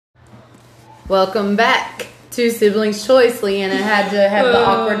Welcome back to Siblings Choice. Leanna had to have the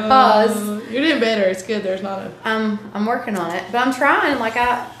awkward pause. You're doing better. It's good. There's not a... I'm working on it, but I'm trying. Like,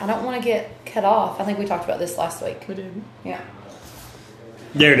 I don't want to get cut off. I think we talked about this last week. We did. Yeah.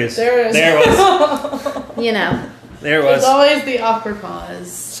 There it is. There it is. There it was. You know. There it was. It's always the awkward pause.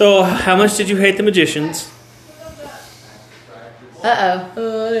 So, how much did you hate the Magicians? Uh-oh.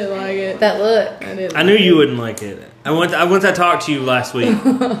 Oh, I didn't like it. That look. I knew you wouldn't like it. Once I talked to you last week,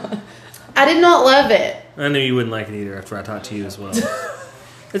 I did not love it. I knew you wouldn't like it either after I talked to you as well.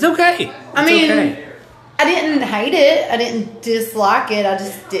 It's okay. I mean, okay. I didn't hate it. I didn't dislike it. I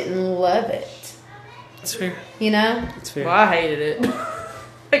just didn't love it. It's fair. You know? It's fair. Well, I hated it.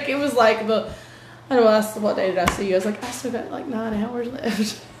 Like, it was like the... I don't know, what day did I see you? I was like, I still got like 9 hours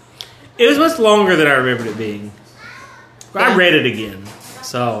left. It was much longer than I remembered it being. I read it again,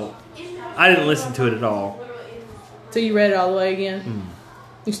 so I didn't listen to it at all. So you read it all the way again?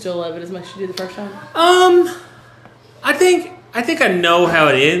 You still love it as much as you did the first time? I think I know how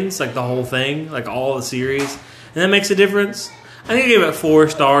it ends, like the whole thing, like all the series, and that makes a difference. I think I gave it 4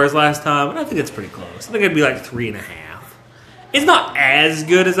 stars last time, and I think it's pretty close. I think it'd be like 3.5. It's not as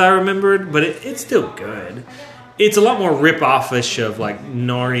good as I remembered, but it's still good. It's a lot more rip-off-ish of like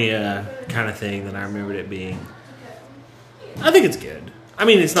Narnia kind of thing than I remembered it being. I think it's good. I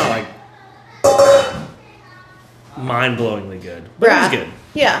mean, it's not like mind-blowingly good, but it was good.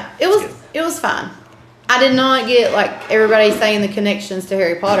 Yeah, it was fine. I did not get like everybody saying the connections to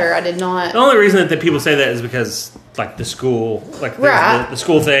Harry Potter. I did not. The only reason that people say that is because like the school, like the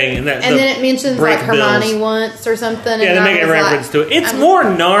school thing, and that. And then it mentions like Hermione once or something. Yeah, and they make a reference to it. It's more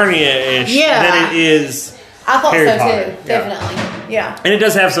Narnia-ish than it is. I thought Harry so Potter. too. Definitely, yeah. And it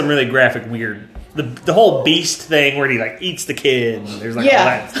does have some really graphic, weird. The whole beast thing where he like eats the kid. And there's like all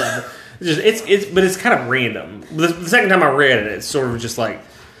that stuff. But it's kind of random. The second time I read it, it's sort of just like,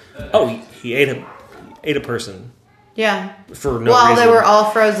 oh, he ate a person. Yeah. For no While reason. they were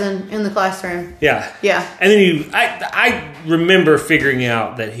all frozen in the classroom. Yeah. Yeah. And then I remember figuring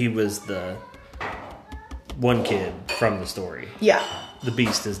out that he was the one kid from the story. Yeah. The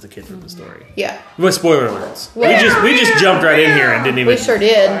beast is the kid from the story. Yeah. But spoiler alerts. We just jumped right in here and didn't even. We sure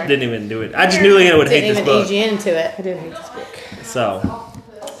did. Didn't even do it. I just knew Leanna would hate this book. Didn't even ease you into it. I did hate this book. So.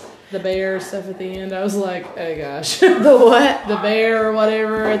 The bear stuff at the end, I was like, oh gosh. The what? The bear or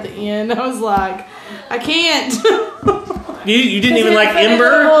whatever at the end, I was like, I can't. You didn't even like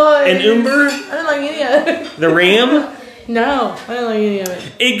Ember and Umber? I didn't like any of it. The ram? No, I didn't like any of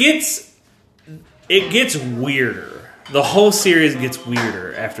it. It gets weirder. The whole series gets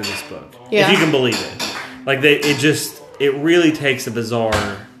weirder after this book. Yeah. If you can believe it. Like it really takes a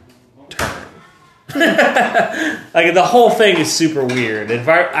bizarre turn. Like the whole thing is super weird. And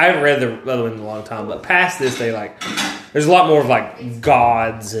I haven't read the other one in a long time, but past this there's a lot more of like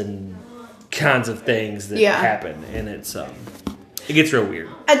gods and kinds of things that happen, and it gets real weird.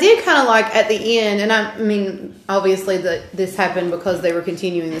 I did kind of like at the end, and I mean, obviously this happened because they were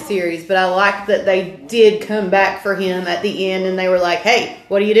continuing the series, but I liked that they did come back for him at the end, and they were like, "Hey,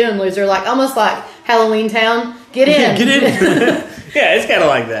 what are you doing, loser?" Like almost like Halloween Town, get in, get in. Yeah, it's kind of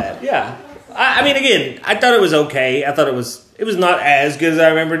like that. Yeah, I mean, again, I thought it was okay. I thought it was not as good as I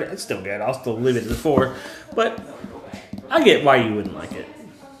remembered. It's still good. I'll still leave it at 4, but I get why you wouldn't like it.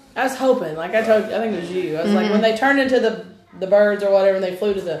 I was hoping, like I told you, I think it was you. I was like, when they turned into the birds or whatever, and they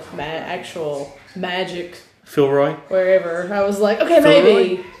flew to the actual magic Philroy? wherever, I was like, okay,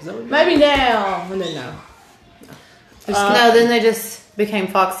 maybe now. And then no. No, then they just became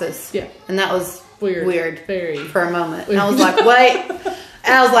foxes. Yeah. And that was weird Very. for a moment. And I was like, wait.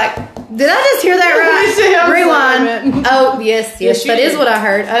 And I was like, did I just hear that right? Rewind. Oh, yes, that is what I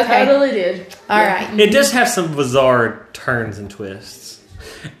heard. Okay. Totally did. All right. It does have some bizarre turns and twists.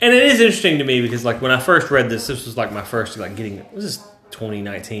 And it is interesting to me because, like, when I first read this was like my first, like, this is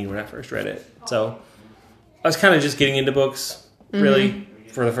 2019 when I first read it. So I was kind of just getting into books, really,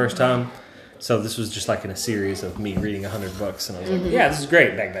 for the first time. So this was just like in a series of me reading 100 books. And I was like, yeah, this is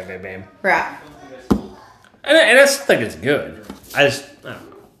great. Bang, bang, bang, bang. Right. And I still think it's good. I don't know.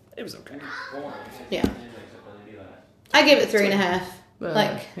 It was okay. Yeah. I give it 3.5. Well,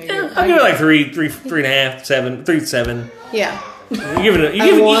 Like, I'll give it like 3.5, 7, 3, 7. Yeah. You can give it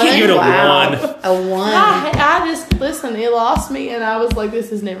a 1. A 1. I just, listen, it lost me, and I was like,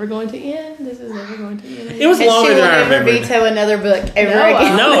 this is never going to end. This is never going to end. It was And longer she will than I never remembered. veto another book ever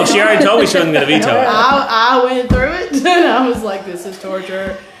again. No, she already told me she wasn't going to veto it. I went through it, and I was like, this is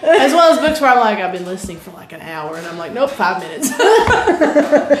torture. As well as books where I'm like, I've been listening for like an hour, and I'm like, nope, 5 minutes.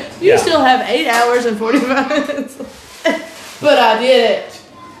 You still have 8 hours and 45 minutes. But I did it.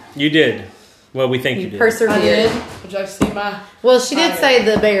 You did. Well, we think you did. Persevered. I did. Would you like to see my... Well, she did say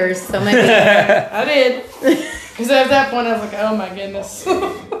the Bears, so maybe. I did. Because at that point, I was like, oh my goodness.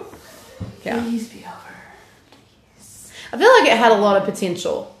 Yeah. Please be over. I feel like it had a lot of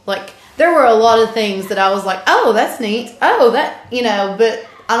potential. Like, there were a lot of things that I was like, oh, that's neat. Oh, that, but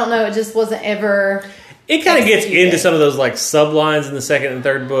I don't know, it just wasn't ever... It kind of gets into some of those like sublines in the second and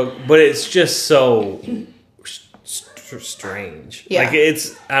third book, but it's just so strange. Yeah. Like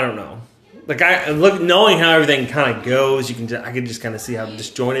I don't know. Like knowing how everything kind of goes, I can just kind of see how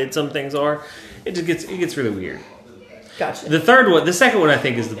disjointed some things are. It gets really weird. Gotcha. The second one I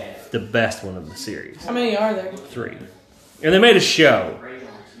think is the best one of the series. How many are there? 3, and they made a show.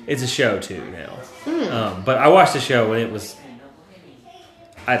 It's a show too now. But I watched the show and it was.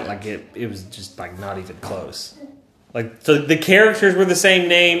 It was just like not even close. Like so the characters were the same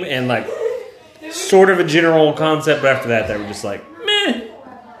name and like sort of a general concept, but after that they were just like, meh.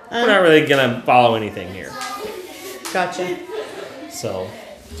 We're not really gonna follow anything here. Gotcha. So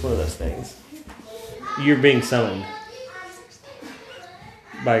it's one of those things. You're being summoned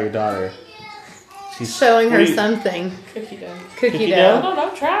by your daughter. She's Showing her something. Cookie dough. Cookie dough? dough. No,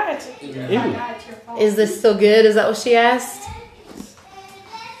 don't try it. Ew. Is this still good? Is that what she asked?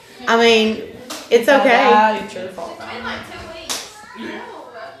 I mean, it's okay. It's your fault.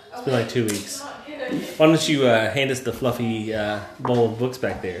 It's been like 2 weeks. Why don't you hand us the fluffy bowl of books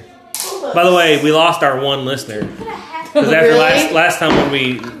back there? By the way, we lost our one listener. Because after Really? last time when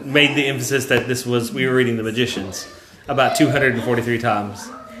we made the emphasis that we were reading The Magicians about 243 times.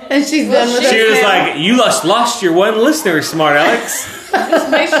 And she's done with it. She was now. like, you lost your one listener, smart Alex. Just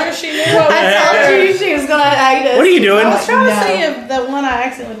make sure she knew I told you she was going to hate us. What are you doing? I was trying to No. see if the one I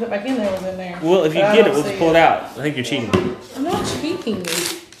accidentally put back in there was in there. Well, if you But I get it, don't we'll see just pull it out. I think you're cheating. I'm not cheating.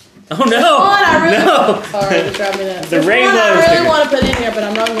 Oh, no. One I really No. Sorry to drive me nuts. The There's rainbow one I really sticker. want to put in here, but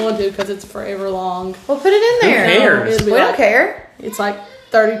I'm not going to because it's forever long. Well, put it in there. cares? It'll We be don't like- care. It's like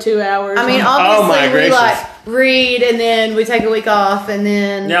 32 hours. I mean, Oh, obviously, my we gracious. read and then we take a week off and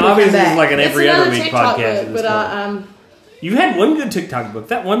then Now, we come obviously, this back. is like an it's every other another week TikTok podcast. book, at this but point. You had one good TikTok book.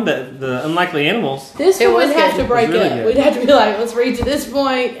 That one, the Unlikely Animals. this It one was would have good. to break It was really up. good. We'd have to be like, let's read to this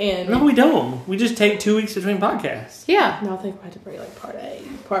point, and No, we don't. We just take 2 weeks between podcasts. Yeah. No, I think we had to break like part A,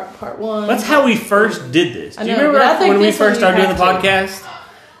 part one. That's how we first did this. Do you I know, remember but I think when we this one first you started doing the have to. podcast?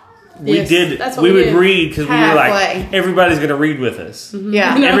 We Yes, did. that's what We we would did. read because we were like, Halfway. everybody's going to read with us.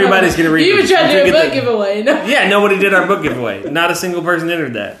 Yeah. No. Everybody's going to read You with even us. tried to We do a get book the- giveaway. No. Yeah, nobody did our book giveaway. Not a single person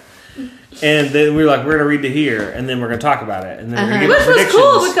entered that. And then we were like, we're going to read to here, and then we're going to talk about it. And then we're going to Which give was predictions.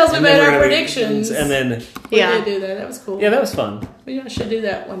 cool because we and then made we're our gonna read- predictions. And then, We Yeah. did do that. That was cool. yeah, that was fun. We should do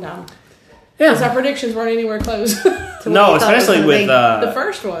that one time. Because Yeah. our predictions weren't anywhere close. To what No, you thought it was especially gonna with, be. the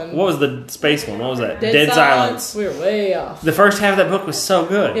first one. what was the space one? What was that? Dead Silence. We were way off. The first half of that book was so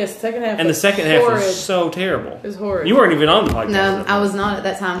good. Yes, the second half And the was second half horrid. was so terrible. It was horrid. You weren't even on the podcast. No, I was not at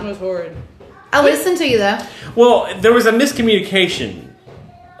that It time. was horrid. I listened to you though. Well, there was a miscommunication.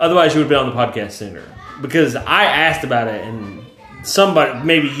 Otherwise, you would have been on the podcast sooner. Because I asked about it, and somebody,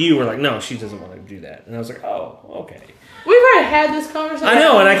 maybe you, were like, no, she doesn't want to do that. And I was like, oh, okay. We've already had this conversation. I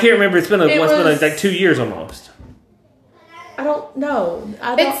know, and I can't remember. It's been It what's been was- like 2 years almost. I don't know.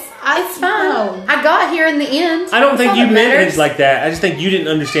 It's fine. No. I got here in the end. I don't think That's you all that meant matters. it like that. I just think you didn't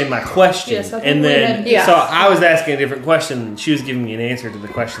understand my question. Yes, I think and we then, had- Yeah. so I was asking a different question, and she was giving me an answer to the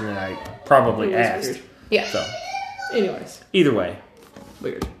question that I probably It was asked. weird. Yeah. So, Anyways, either way,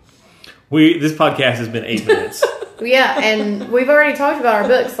 weird. this podcast has been 8 minutes. Yeah, and we've already talked about our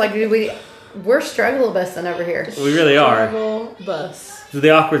books. Like we're struggle busting over here. We really are. Travel bus. The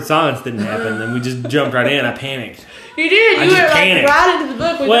awkward silence didn't happen, and we just jumped right in. I panicked. You did. I You just went like panicked. right into the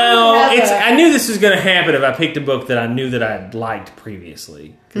book. We Well, don't even have I knew this was going to happen if I picked a book that I knew that I had liked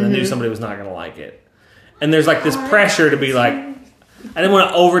previously, because I knew somebody was not going to like it. And there's like this pressure to be like, I didn't want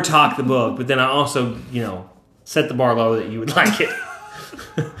to overtalk the book, but then I also, set the bar low that you would like it.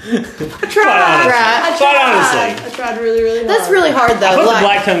 I tried. Right. Quite honestly. I tried really, really hard. That's really hard I though. put the Like,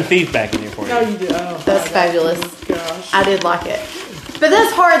 Black Tongue Thief back in here for you. No, you do. Oh, that's fabulous. Gosh. I did like it. But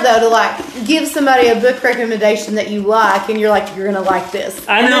that's hard though to like give somebody a book recommendation that you like and you're like, you're gonna like this.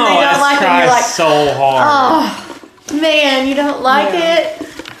 I and know. then they don't I like it and try you're like, so hard. oh man, you don't like Yeah. it?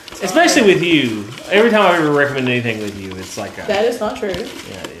 Especially with you. Every time I've ever recommended anything with you, it's like a... That is not true. Yeah,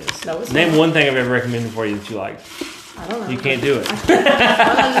 it is. No, it's Name not. one thing I've ever recommended for you that you liked. I don't know. You can't do it.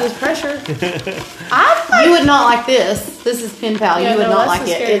 I'm under this pressure. You would not like this. This is Pen Pal. Yeah, You would no, not that's like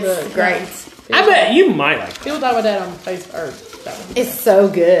a it. scary It's book. great. I bet you might like it. People talk about that on Facebook. That one. It's so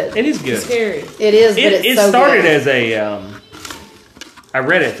good. It is good. It's scary. It is, but It it's so started good. as a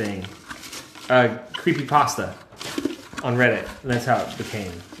Reddit thing, creepypasta on Reddit, and that's how it became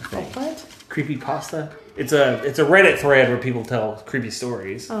a thing. What? Creepypasta. It's a Reddit thread where people tell creepy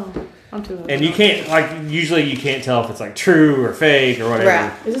stories. Oh, I'm too. And you can't usually you can't tell if it's like true or fake or whatever.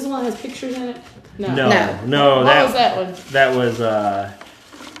 Right. Is this the one that has pictures in it? No. What was that one? That was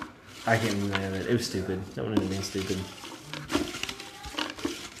I can't remember the name of it. It was stupid. That one ended up being stupid.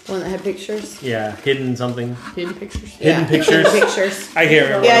 One that had pictures. Yeah, hidden something. Hidden pictures. Hidden pictures. Hidden pictures. I can't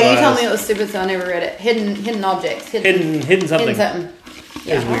remember. Yeah, what you it told was. me it was stupid, so I never read it. Hidden objects. Hidden something. Hidden something.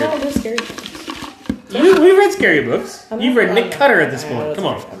 It was I weird. don't do scary things. We've read scary books. I know, You've read I Nick know. Cutter at this I point. know, Come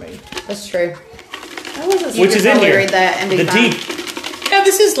on. I mean, That's true. I wasn't. You Which could is in probably here. read that and be The fine. deep. Yeah,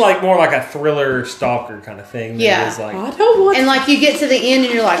 this is like more like a thriller stalker kind of thing. than Yeah. It is like, I don't want. And like you get to the end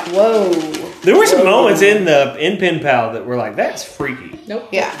and you're like, whoa. there were some moments in Pen Pal that were like, that's freaky. Nope.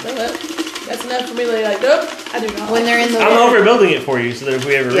 Yeah. No, that's enough for me to be like, nope, I do not. When they're in the I'm overbuilding it for you so that if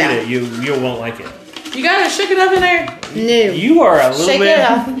we ever Yeah. read it, you won't like it. You got it shook it up in there. new. You are a little Shake bit it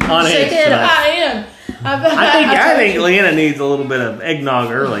off. on Shake edge it tonight. I am. I think Leanna needs a little bit of eggnog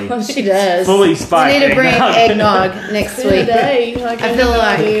early. She does. Fully spiked We need to bring eggnog. eggnog next week. Today, like, I feel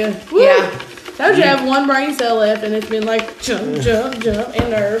like, yeah. Told you I have one brain cell left, and it's been like jump, and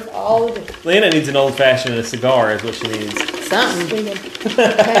nerve all the day. Leanna needs an old fashioned and a cigar is what she needs. Something.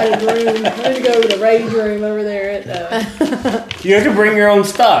 Padded room. I need to go to the rage room over there at. You have to bring your own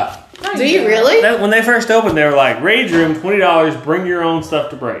stuff. Do you really? When they first opened, they were like, Rage Room, $20, bring your own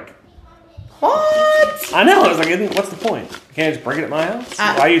stuff to break. What? I know. I was like, what's the point? You can't just break it at my house?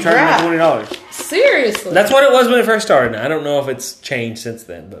 Why are you charging right. me $20? Seriously. That's what it was when it first started. Now, I don't know if it's changed since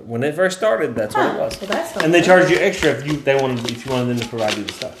then, but when it first started, that's what it was. Well, that's not And they bad. charged you extra if you wanted them to provide you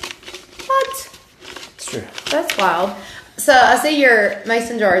the stuff. What? It's true. That's wild. So I see your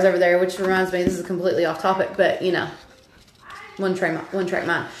mason jars over there, which reminds me, this is completely off topic, but you know, one track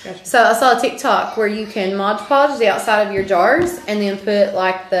mind. Gotcha. So I saw a TikTok where you can Mod Podge the outside of your jars and then put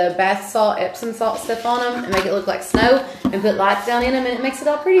like the bath salt, Epsom salt stuff on them and make it look like snow and put lights down in them and it makes it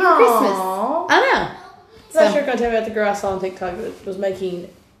all pretty for Christmas. Aww. I know. So, I'm So- sure going to tell you about the girl I saw on TikTok that was making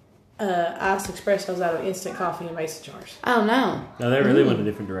iced espressos out of instant coffee in mason jars. Oh no. No, they really went a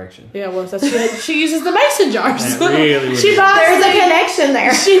different direction. Yeah, well, that's, she uses the mason jars. That really would she be- buys There's a the, connection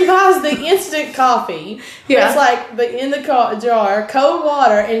there. she buys the instant coffee. Yeah. It's like in the jar, cold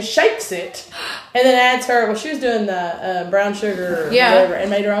water, and shakes it, and then adds her. Well, she was doing the brown sugar, or Yeah. whatever, and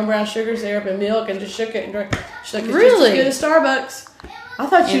made her own brown sugar syrup and milk, and just shook it and drank. She's like, it's Really? just as good as Starbucks. I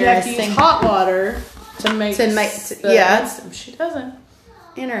thought she'd have to use Interesting. hot water to make yeah. instant. She doesn't.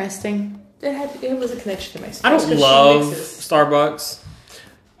 Interesting. It was a connection to Mason. I Just don't 'cause she love mixes. Starbucks,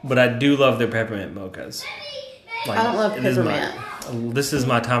 but I do love their peppermint mochas. Like, I don't love it is peppermint. This is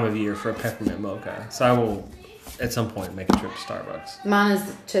my time of year for a peppermint mocha, so I will at some point make a trip to Starbucks. Mine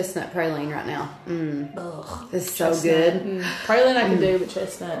is chestnut praline right now. Ugh. It's so Chestnut. good. Praline I can do, but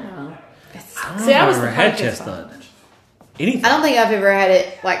chestnut, no. It's I don't See, know I if was I've the ever had pumpkin chestnut. sponge. Anything I don't think I've ever had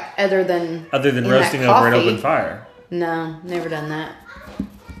it like other than other than in that roasting over an coffee. open fire. No, never done that.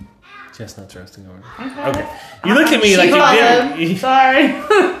 Chestnuts roasting over. Okay, you looked at me She like followed. you did. Sorry.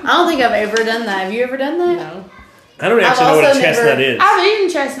 I don't think I've ever done that. Have you ever done that? No. I don't I've actually know what a also never- chestnut is. I've eaten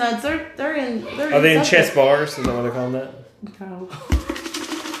chestnuts. They're in. Are they in something. chest bars? Is that what they're calling that? No.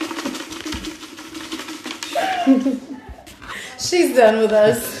 She's done with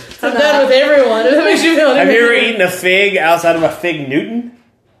us. I'm done with everyone. If it makes you feel any Have you ever better. eaten a fig outside of a fig Newton?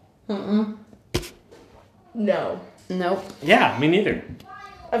 No. Nope. Yeah, me neither.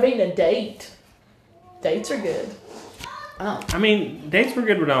 I've eaten a date. Dates are good. Oh. I mean, dates were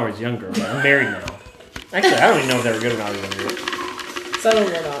good when I was younger, but I'm married now. Actually, I don't even know if they were good when I was younger. Some of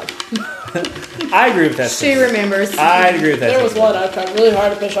them were not. I agree with that. She statement. remembers. I agree with that. There was statement. one I tried really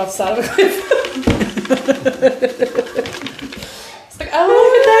hard to push off the side of a cliff. It's like, oh,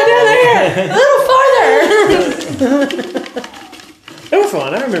 look at that down there. A little farther. It was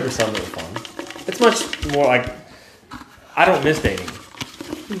fun. I remember some that were fun. It's much more like I don't miss dating.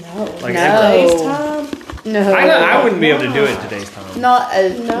 No. Like No. ever. Today's time. No. I wouldn't be able to do it today's time. Not a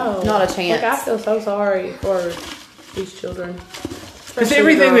No. Not a chance. Like, I feel so sorry for these children. Because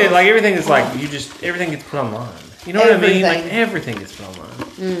everything that everything is like everything gets put online. You know what I mean? Like Everything. everything gets put online.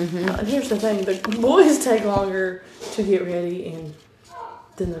 And here's the thing: the boys take longer to get ready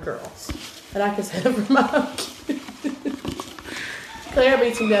than the girls, and I can say that for my own kid. Claire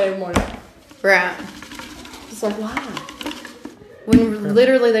beats him down every morning. Right. It's like, wow. When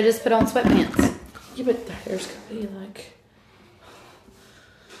literally they just put on sweatpants. Yeah, but there's gonna be like,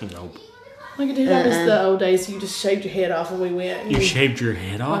 Nope. Like, dude, I miss the old days. You just shaved your head off when we went. You shaved your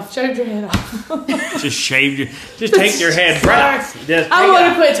head I off? shaved your head off. Just take your head right off. Just I take want it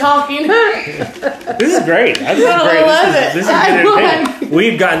to quit talking. This is great. This is I great. love it. This is I good love entertainment.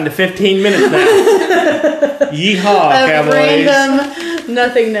 We've gotten to 15 minutes now. Yeehaw, Of Cowboys. random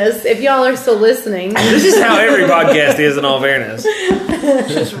nothingness. If y'all are still listening, This is how every podcast is, in all fairness.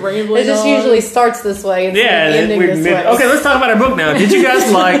 Just rambling it just on. usually starts this way. It's ending this way. Okay, let's talk about our book now. Did you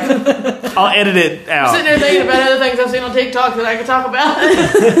guys like? I'll edit it I'm out. sitting there thinking about other things I've seen on TikTok that I could talk about.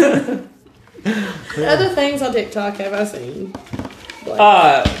 Other things on TikTok have I seen?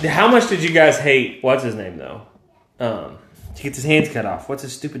 How much did you guys hate? What's his name though? He gets his hands cut off. What's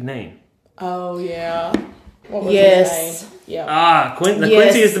his stupid name? Oh, yeah. What was Yes. his name? Yeah.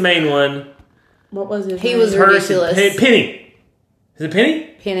 Quincy is the main one. What was his He name? was ridiculous. Penny. Is it Penny?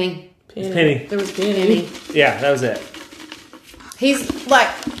 Penny. It's Penny. There was Penny. Yeah, that was it. He's like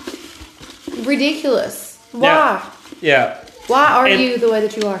ridiculous. Why? Yeah. Why are And- you the way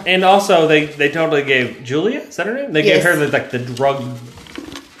that you are? And also, they totally gave Julia. Is that her name? They gave Yes. her the drug.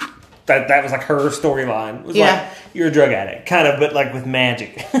 That was like her storyline. It was Yeah. like you're a drug addict, kind of, but like with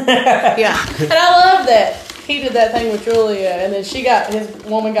magic. Yeah. And I love that he did that thing with Julia, and then his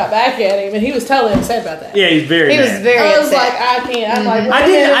woman got back at him, and he was totally upset about that. Yeah, he's very. He was mad. very I was upset. like, I can't. I'm like, I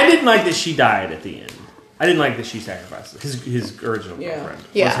didn't like that she died at the end. I didn't like that she sacrificed his original Yeah. girlfriend.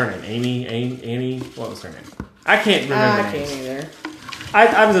 Yeah. What's her name? Annie. What was her name? I can't remember. I names. can't either.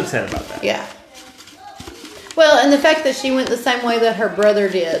 I was upset about that. Yeah. Well, and the fact that she went the same way that her brother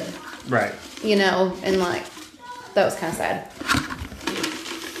did, Right. you know, and like, that was kind of sad.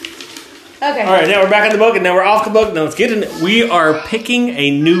 Okay. All right, now we're back in the book, and now we're off the book. Now let's get in. We are picking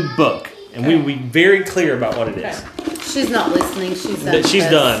a new book, and we will be very clear about what it is. She's not listening. She's done. That she's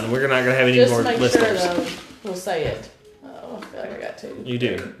with us. done. We're not going to have any Just more to make listeners. sure, though, we'll say it. Oh, I feel like I got to. You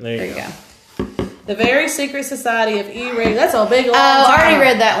do. There There you you go. go. The Very Secret Society of E-Ring. That's a big long Oh, I already title.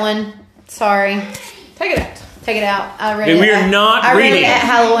 read that one. Sorry. Take it out. Take it out. I read Okay, it. we are not I read reading it at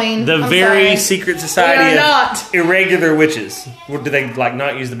Halloween. The I'm Very sorry. Secret We Society are of not. Irregular Witches. Do they like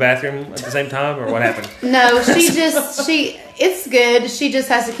not use the bathroom at the same time, or what happened? No, it's good. She just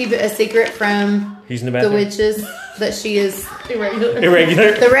has to keep it a secret from Using the the bathroom. witches that she is, Irregular.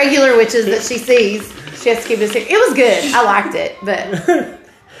 Irregular. the regular witches that she sees. She has to keep it a secret. It was good. I liked it, but Are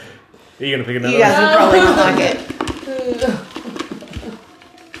you gonna pick another you guys one? would probably not like it.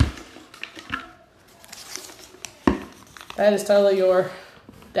 That is totally your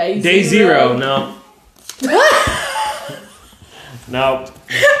day Day 0. No. No.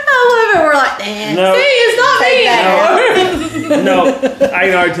 I love it. We're like, damn. No. See, it's not Take me. that. No. I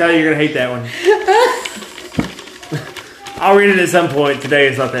can already tell you you're gonna hate that one. I'll read it at some point. Today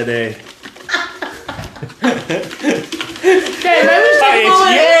is not that day. Okay, maybe we should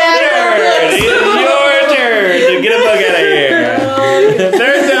It's your turn. It's your turn to get a book out of here.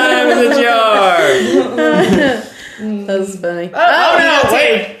 Third time in the jar. That's funny. Oh, no,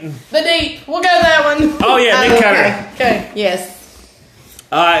 wait. The Deep. We'll go that one. Oh yeah, Nick Cutter. Okay. Yes.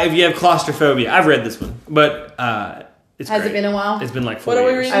 If you have claustrophobia, I've read this one, but it's Has great. it been a while? It's been like 4 What are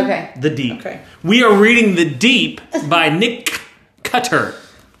we years. reading? Okay. The Deep. Okay. We are reading The Deep by Nick Cutter.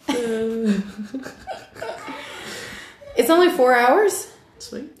 It's only 4 hours?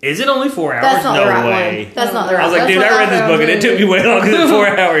 Sweet. Is it only 4 hours? That's not no the right way. one. That's not the I right was like, one. dude, I read this book and it took me way longer than 4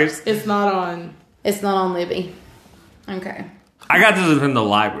 hours. It's not on. It's not on Libby. Okay. I got this from the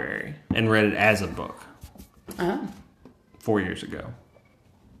library and read it as a book Oh. 4 years ago.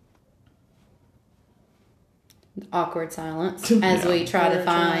 Awkward silence as we try to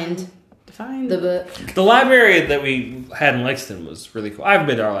find Define the book. The library that we had in Lexington was really cool. I haven't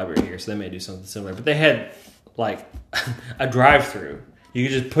been to our library here, so they may do something similar. But they had like a drive-through. You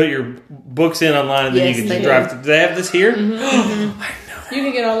could just put your books in online and then Yes, you could they just do. drive through. Do they have this here? You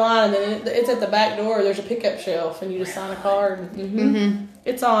can get online, and then it's at the back door. There's a pickup shelf, and you just sign a card. Mm-hmm.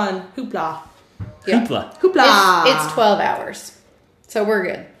 It's on Hoopla. Yeah. Hoopla. Hoopla. It's 12 hours. So we're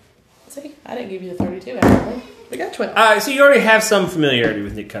good. See, I didn't give you the 32 hour one. We got 12. So you already have some familiarity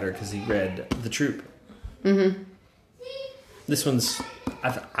with Nick Cutter because he read The Troop. Mm-hmm. This one's... I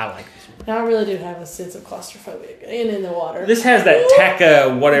like this one. Now I really do have a sense of claustrophobia and in the water. This has that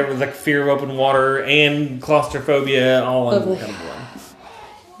TACA, whatever, like fear of open water and claustrophobia all in Lovely. kind of one.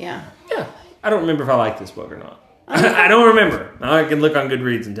 Yeah. Yeah. I don't remember if I like this book or not. I don't remember. Now I can look on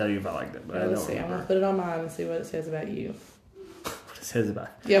Goodreads and tell you if I liked it, but I Let's don't see. I'm remember gonna put it on mine and see what it says about you. what it says about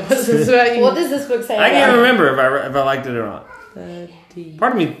it. Yeah, what it says about you? What does this book say? I about can't it? remember if I liked it or not. The D.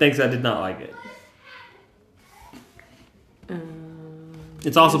 Part of me thinks I did not like it.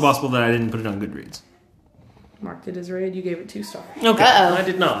 It's also possible that I didn't put it on Goodreads. marked it as read. You gave it 2 stars. Okay. Uh-oh. I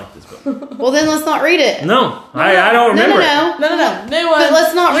did not like this book. Well, then let's not read it. No, I don't remember. No. No. New one. But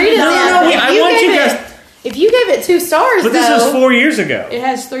let's not read it. No, then. I want you guys. If you gave it 2 stars, But this was 4 years ago. It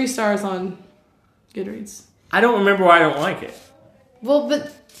has 3 stars on Goodreads. I don't remember why I don't like it. Well,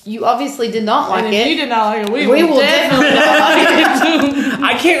 but you obviously did not like And if it. you did not like it, we We will will definitely not like it.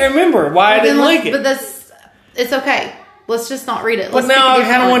 I can't remember why I didn't like it. But it's okay. Let's just not read it. But Let's now pick I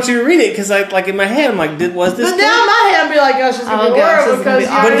a kind of different want you to read it because like in my head I'm like, was this? But good? now in my head, I'd be like, gosh, it's going to Oh, be gosh, horrible it's gonna because be you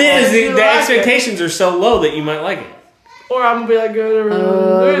But already then said you the like it. expectations are so low that you might like it. Or I'm going to be like, good.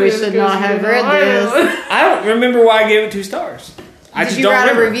 Oh, we should not have read this. I don't remember why I gave it 2 stars. I Did just you don't write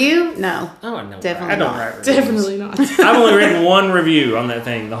remember. a review? No. Oh, no, Definitely I don't not. write reviews. Definitely not. I've only written 1 review on that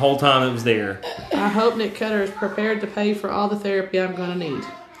thing the whole time it was there. I hope Nick Cutter is prepared to pay for all the therapy I'm going to need.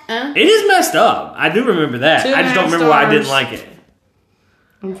 It is messed up. I do remember that. 2.5 I just don't remember why I didn't stars. like it.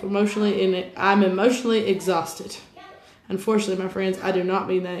 I'm emotionally exhausted. Unfortunately, my friends, I do not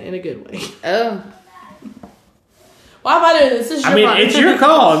mean that in a good way. Oh. Why am I doing this? This is your I mean, part. it's your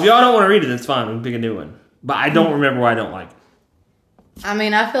call. If y'all don't want to read it, that's fine. We can pick a new one. But I don't remember why I don't like it. I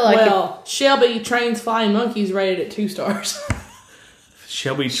mean, I feel like Well, Shelby trains flying monkeys rated at 2 stars.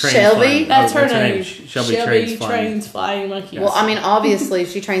 Shelby trains Shelby? flying- That's her what's name. Shelby trains flying. trains flying monkeys. well, I mean, obviously,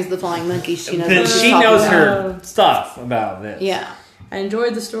 she trains the flying monkeys. She knows. Then what she's she talking knows about. her stuff about this. Yeah. I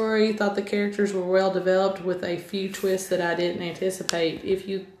enjoyed the story. Thought the characters were well developed with a few twists that I didn't anticipate. If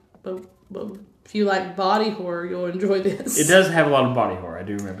you like body horror, you'll enjoy this. It does have a lot of body horror. I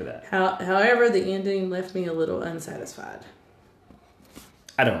do remember that. However, the ending left me a little unsatisfied.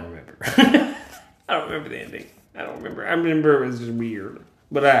 I don't remember. I don't remember the ending. I don't remember. I remember it was just weird.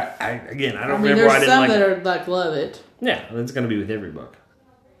 But I don't remember there's why I didn't some like that it. are like love it. Yeah, that's going to be with every book.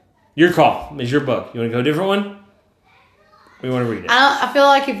 Your call. It's your book. You want to go a different one? We want to read it. I feel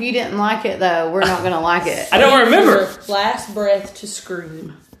like if you didn't like it, though, we're not going to like it. I don't remember. Your last breath to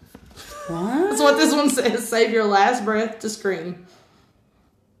scream. What? That's what this one says. Save your last breath to scream.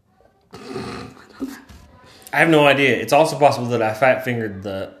 I have no idea. It's also possible that I fat fingered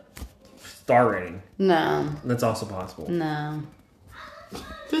the star rating. No. That's also possible. No.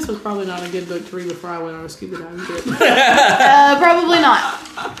 This was probably not a good book to read before I went on a scuba diving trip. Probably not.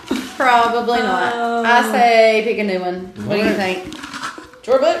 Probably not. I say pick a new one. What do you think?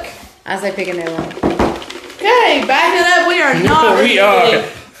 Your book? I say pick a new one. Okay, back it up. We are not We reading are.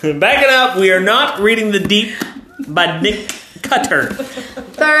 it. Backing up, we are not reading The Deep by Nick Cutter.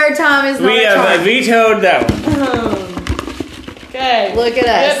 Third time is not We a have charm. vetoed that one. Okay. Look at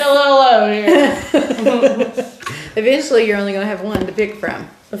us. Getting a little low here. Eventually, you're only going to have one to pick from.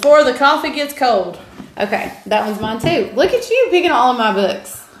 Before the coffee gets cold. Okay, that one's mine too. Look at you picking all of my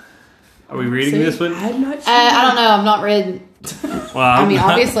books. Are we reading this one? I'm not sure. I don't know. I've not read. Well, I mean,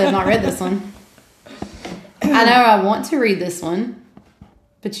 obviously, I've not read this one. I know I want to read this one,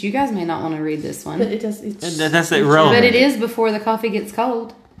 but you guys may not want to read this one. But it does. It's, That's irrelevant. But it is before the coffee gets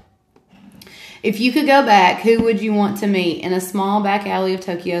cold. If you could go back, who would you want to meet? In a small back alley of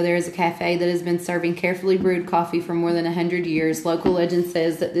Tokyo, there is a cafe that has been serving carefully brewed coffee for more than 100 years. Local legend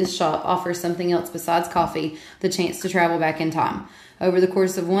says that this shop offers something else besides coffee, the chance to travel back in time. Over the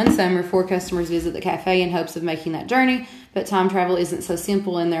course of one summer, 4 customers visit the cafe in hopes of making that journey, but time travel isn't so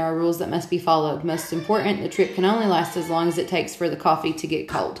simple and there are rules that must be followed. Most important, the trip can only last as long as it takes for the coffee to get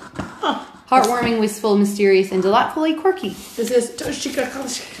cold. Heartwarming, wistful, mysterious, and delightfully quirky. this is Toshika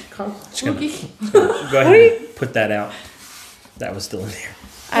Kogi. Go ahead and put that out. That was still in there.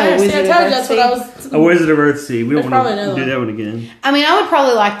 I told you that's what I was. A Wizard of Earthsea. We There's don't probably want to another do one. that one again. I mean, I would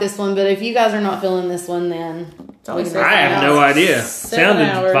probably like this one, but if you guys are not feeling this one, then only we can seven go I have something no else. idea. 7 Sounded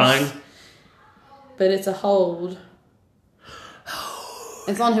hours. fine. But it's a hold.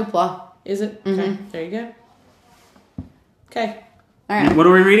 It's on Hoopla. Is it? Okay. There you go. Okay. All right. What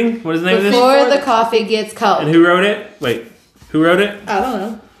are we reading? What is the name of this? Before the coffee gets cold. And who wrote it? Wait, who wrote it? I don't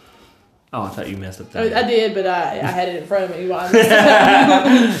know. Oh, I thought you messed up I that. did, but I had it in front of me. While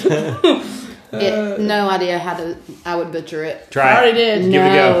No idea how to. I would butcher it. Try I already it. did. Give it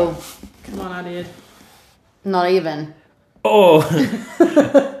a go. No, Come on, I did. not even. Oh,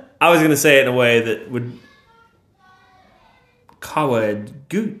 I was gonna say it in a way that would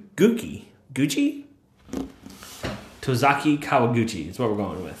Kawaguchi, Tozaki Kawaguchi. That's what we're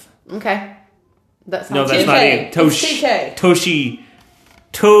going with. Okay, that sounds No, that's good. not TK. it. TK.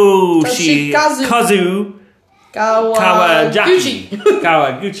 Toshikazu Kawajaki.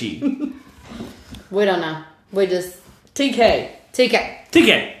 Kawaguchi. We don't know. We just TK. TK.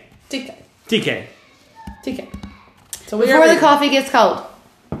 TK. TK. TK. TK. So we Before are the reading. coffee gets cold,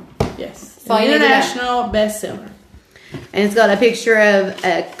 Yes. all An you need to know. international bestseller. and it's got a picture of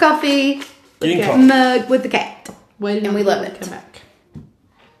a coffee Getting Okay. cold. mug with the cat. Waiting And on we people love to it. come back.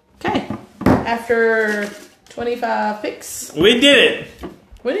 Okay. After 25 picks, We did it.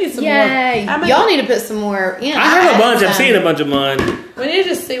 we need some Yay! more. Y'all need to put some more. You know, I have a bunch. I'm some. seeing a bunch of mine. We need to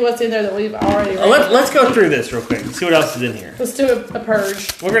just see what's in there that we've already read. Let's go through this real quick and see what else is in here. Let's do a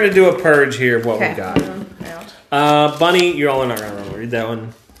purge. We're going to do a purge here of what Okay. we got. Out. Bunny, you're all not going to read that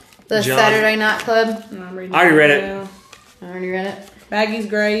one. The John. Saturday Night Club. And I'm reading I already read it. now. I already read it. Maggie's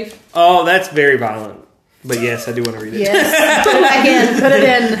Grave. Oh, that's very violent. But yes, I do want to read it. Yes. Put it back in. Put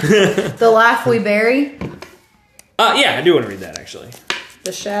it in. The Life We Bury. Yeah, I do want to read that actually.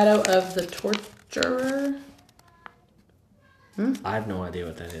 The Shadow of the Torturer. I have no idea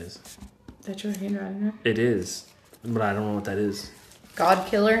what that is. That's your handwriting, right? It is, but I don't know what that is. God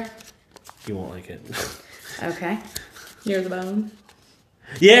Killer. You won't like it. Okay. Near the Bone.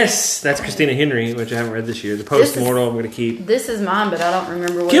 Yes, that's Christina Henry, which I haven't read this year. The Post-Mortal I'm going to keep. This is mine, but I don't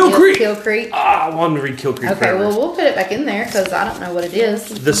remember what Kill it is. Creek. Kill Creek. I wanted to read Kill Creek Okay, forever. well, we'll put it back in there because I don't know what it is.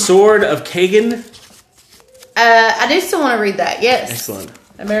 The Sword of Kagan. I do still want to read that. Yes. Excellent.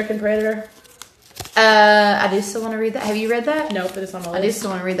 American Predator. I do still want to read that. Have you read that? Nope, but it's on my I do list. still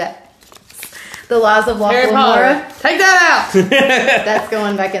want to read that. The Lies of Harry Lachlan Potter. Mora. Take that out! That's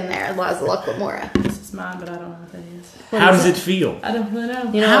going back in there. Lies of Lachlan Mora. This is mine, but I don't know what that is. How does it feel? I don't really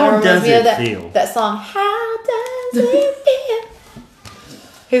know. You know How what reminds does me of it that, feel? That song. How does it feel?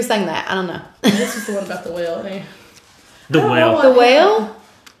 Who sang that? I don't know. This is the one about the whale. Ain't it? The I don't know whale. what The Whale?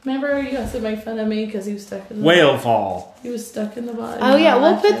 Remember you guys would make fun of me because he was stuck in the Whale fall. He was stuck in the body. Oh yeah,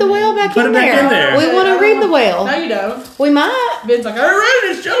 we'll put the whale back Put in it back there. in there. We want to read the whale. No, you don't. We might. Ben's like, I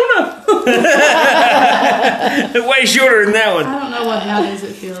read it, Jonah. Way shorter than that one. I don't know what How Does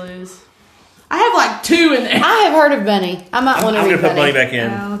It Feel is. I have like 2 in there. I have heard of Bunny. I might want to I'm read going to put Bunny Bunny. back in.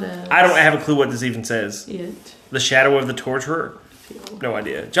 How does I don't have a clue what this even says. it The Shadow of the Torturer? feel? No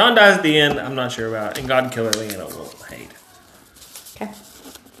idea. John dies at the end. I'm not sure about. And God Killer, Leanna will hate. Okay.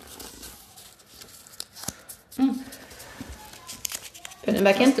 Putting it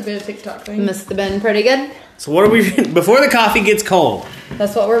back Must in. have been a TikTok thing. Must have been pretty good. So what are we... Before the coffee gets cold,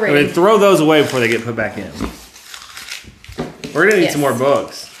 That's what we're I'm going reading. to throw those away before they get put back in. We're going to need Yes. some more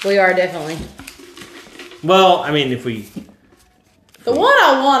books. We are definitely. Well, I mean, if we The one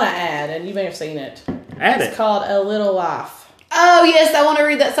I want to add, and you may have seen it, add it's it. called A Little Life. Oh yes, I want to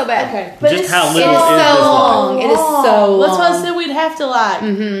read that so bad. Okay. But Just it's how so little is this long. It is so long. That's why I said we'd have to like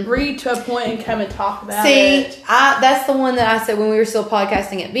read to a point and come and talk about See, it. that's the one that I said when we were still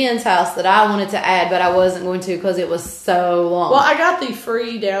podcasting at Ben's house that I wanted to add, but I wasn't going to because it was so long. Well, I got the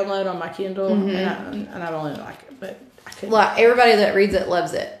free download on my Kindle, and I've only like it, but I couldn't. like everybody that reads it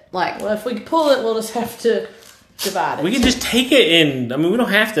loves it. Like Well, if we pull it, we'll just have to divide it. We can just take it in. I mean, we don't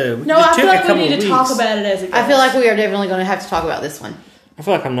have to. We No, just I feel took a like we couple need of to talk weeks. about it as it goes. I feel like we are definitely going to have to talk about this one. I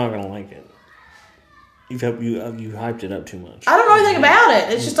feel like I'm not going to like it. You hyped it up too much. I don't know anything about it.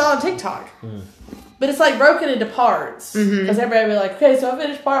 It's just all on TikTok. But it's like broken into parts. Because everybody will be like, okay, so I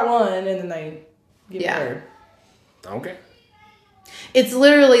finished part 1, and then they give Yeah. it third. Okay. It's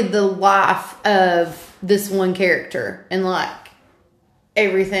literally the life of this one character and like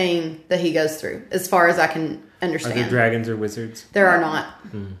everything that he goes through, as far as I can Are understand. there dragons or wizards? There are not.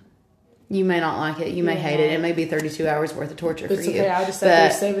 You may not like it. You may hate it. It may be 32 hours worth of torture It's for you. okay. I just But,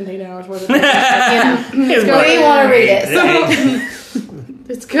 sat there 17 hours worth of you know, It's we want to read it.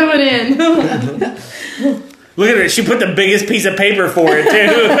 So It's coming in. Look at her. She put the biggest piece of paper for it, too.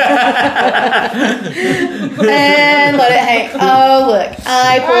 and let it hang. Oh, look.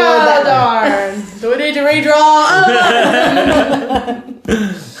 I pulled Oh, that. darn. Do we need to redraw?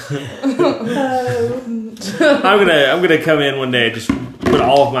 I'm gonna come in one day and just put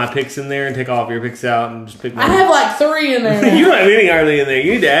all of my picks in there and take all of your picks out and just pick I mine. have like 3 in there. You don't have any hardly in there.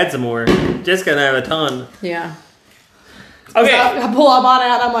 You need to add some more. Jessica and I have a ton. Yeah. Okay. I pull up on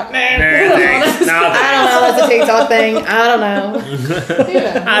out and I'm like, Nah, thanks. No, I thanks. don't know. That's a TikTok thing. I don't know.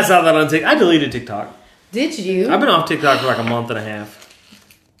 yeah. I saw that on TikTok. I deleted TikTok. Did you? I've been off TikTok for like a month and a half.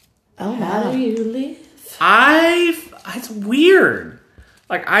 Oh, How do wow. you live? It's weird.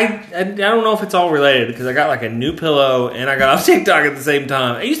 Like I don't know if it's all related because I got like a new pillow and I got off TikTok at the same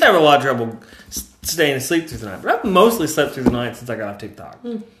time. I used to have a lot of trouble staying asleep through the night, but I've mostly slept through the night since I got off TikTok.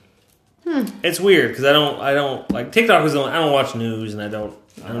 It's weird because I don't like TikTok was I don't watch news and I don't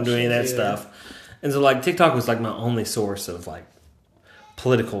do any of that stuff, and so like TikTok was like my only source of like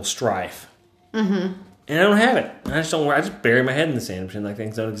political strife. And I don't have it. I just bury my head in the sand and pretend like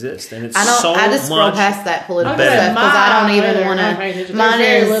things don't exist. And it's I don't. so I just scroll much past that political better. stuff because I don't even want Mine to. is Mine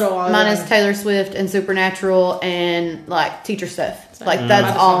little on mine there. is Taylor Swift and Supernatural and like teacher stuff. Like Mine that's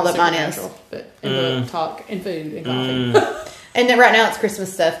is all not that mine is. Supernatural, But in the talk and food and coffee. And then right now it's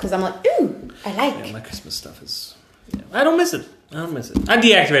Christmas stuff because I'm like, ooh, I like. Yeah, my Christmas stuff is. Yeah, I don't miss it. I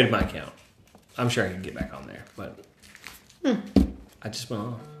deactivated my account. I'm sure I can get back on there, but I just went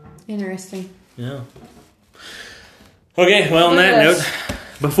off. Interesting. Yeah. Okay. Well, on that note,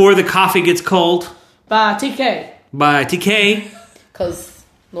 before the coffee gets cold, By TK. by TK. Because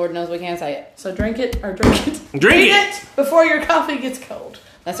Lord knows we can't say it. So drink it or drink it. Drink it before your coffee gets cold.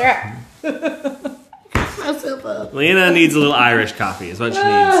 That's right. Myself up. Leanna needs a little Irish coffee. Is what she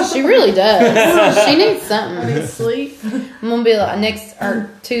needs. She really does. She needs I something. need sleep. I'm gonna be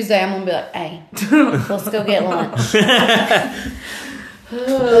like Tuesday. I'm gonna be like, hey, let's go get lunch.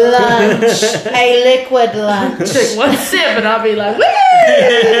 Lunch, a liquid lunch. Take one sip and I'll be like, woo!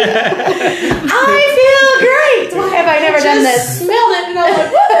 I feel great. Why have I never done this? Smelled it and I was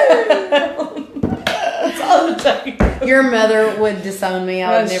like, woo! That's all it takes. Your mother would disown me. I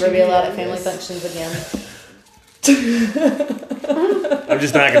would Oh, never she be allowed at would, family yes. functions again. I'm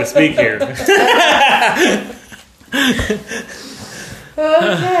just not going to speak here.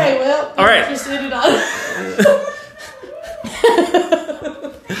 Okay, well, All right. just ended on.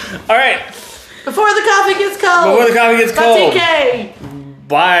 All right. Before the coffee gets cold. Before the coffee gets By cold. TK.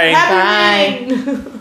 Bye. Happy reading.